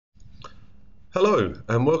Hello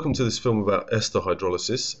and welcome to this film about ester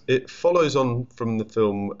hydrolysis. It follows on from the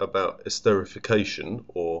film about esterification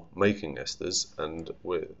or making esters, and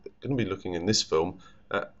we're going to be looking in this film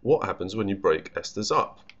at what happens when you break esters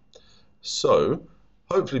up. So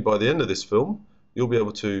hopefully by the end of this film you'll be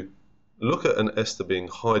able to look at an ester being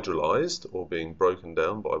hydrolyzed or being broken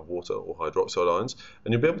down by water or hydroxide ions,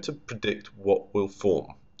 and you'll be able to predict what will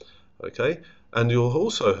form. Okay? And you'll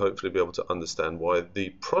also hopefully be able to understand why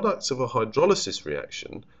the products of a hydrolysis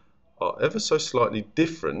reaction are ever so slightly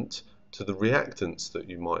different to the reactants that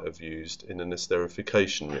you might have used in an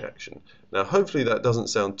esterification reaction. Now hopefully that doesn't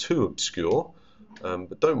sound too obscure,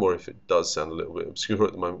 but don't worry if it does sound a little bit obscure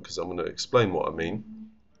at the moment, because I'm going to explain what I mean.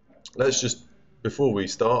 Let's just, before we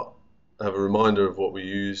start, have a reminder of what we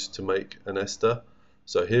use to make an ester.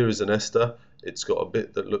 So here is an ester. It's got a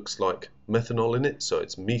bit that looks like methanol in it, so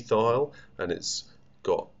it's methyl, and it's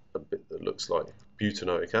got a bit that looks like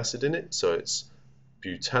butanoic acid in it, so it's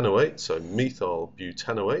butanoate, so methyl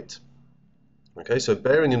butanoate. Okay, so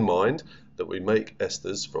bearing in mind that we make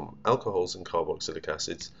esters from alcohols and carboxylic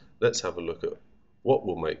acids, let's have a look at what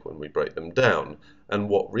we'll make when we break them down and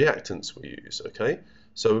what reactants we use. Okay,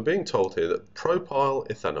 so we're being told here that propyl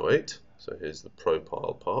ethanoate, so here's the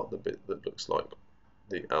propyl part, the bit that looks like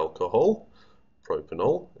the alcohol,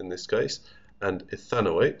 propanol in this case, and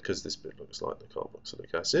ethanoate, because this bit looks like the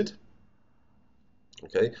carboxylic acid.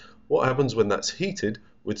 Okay, what happens when that's heated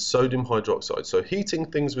with sodium hydroxide? So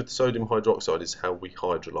heating things with sodium hydroxide is how we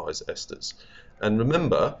hydrolyze esters. And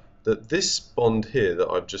remember that this bond here that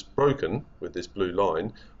I've just broken with this blue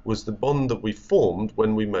line was the bond that we formed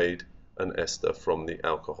when we made an ester from the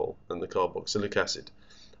alcohol and the carboxylic acid.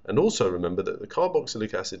 And also remember that the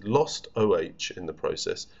carboxylic acid lost OH in the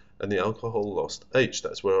process and the alcohol lost H.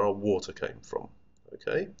 That's where our water came from.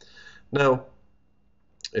 Okay. Now,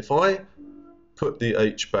 if I put the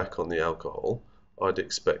H back on the alcohol, I'd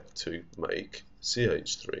expect to make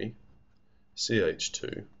CH3,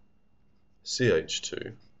 CH2,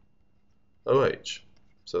 CH2, OH.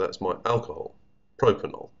 So that's my alcohol,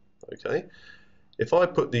 propanol. Okay. If I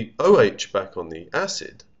put the OH back on the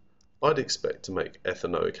acid, I'd expect to make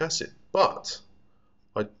ethanoic acid, but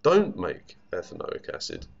I don't make ethanoic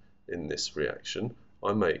acid in this reaction.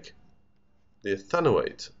 I make the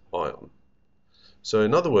ethanoate ion. So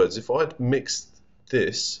in other words, if I'd mixed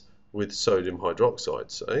this with sodium hydroxide,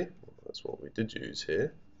 say, that's what we did use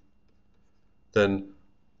here, then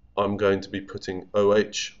I'm going to be putting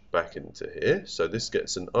OH back into here. So this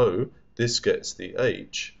gets an O, this gets the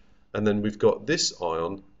H, and then we've got this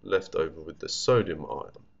ion left over with the sodium ion.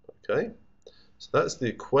 Okay, so that's the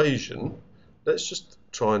equation. Let's just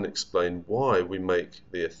try and explain why we make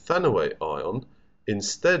the ethanoate ion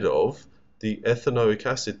instead of the ethanoic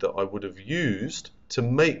acid that I would have used to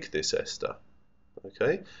make this ester.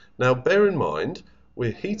 Okay, now bear in mind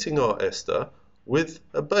we're heating our ester with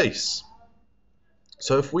a base.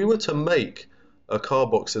 So if we were to make a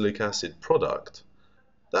carboxylic acid product,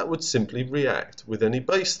 that would simply react with any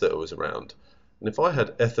base that was around. And if I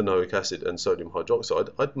had ethanoic acid and sodium hydroxide,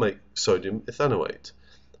 I'd make sodium ethanoate.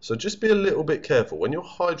 So just be a little bit careful. When you're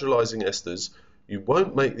hydrolyzing esters, you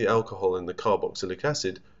won't make the alcohol and the carboxylic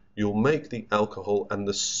acid, you'll make the alcohol and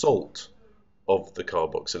the salt of the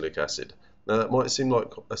carboxylic acid. Now that might seem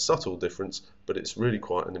like a subtle difference, but it's really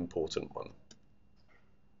quite an important one.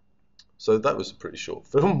 So that was a pretty short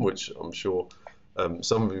film, which I'm sure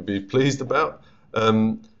some of you will be pleased about.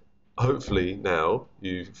 Hopefully now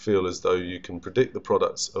you feel as though you can predict the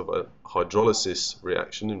products of a hydrolysis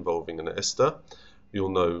reaction involving an ester. You'll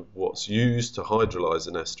know what's used to hydrolyze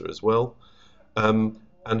an ester as well. And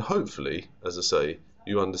hopefully, as I say,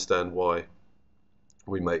 you understand why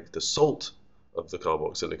we make the salt of the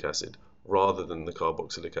carboxylic acid rather than the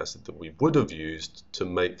carboxylic acid that we would have used to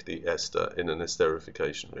make the ester in an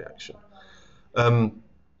esterification reaction.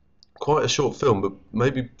 Quite a short film, but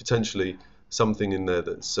maybe potentially something in there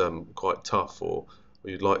that's quite tough or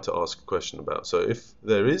you'd like to ask a question about. So if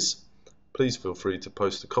there is, please feel free to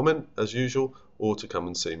post a comment as usual or to come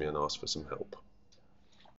and see me and ask for some help.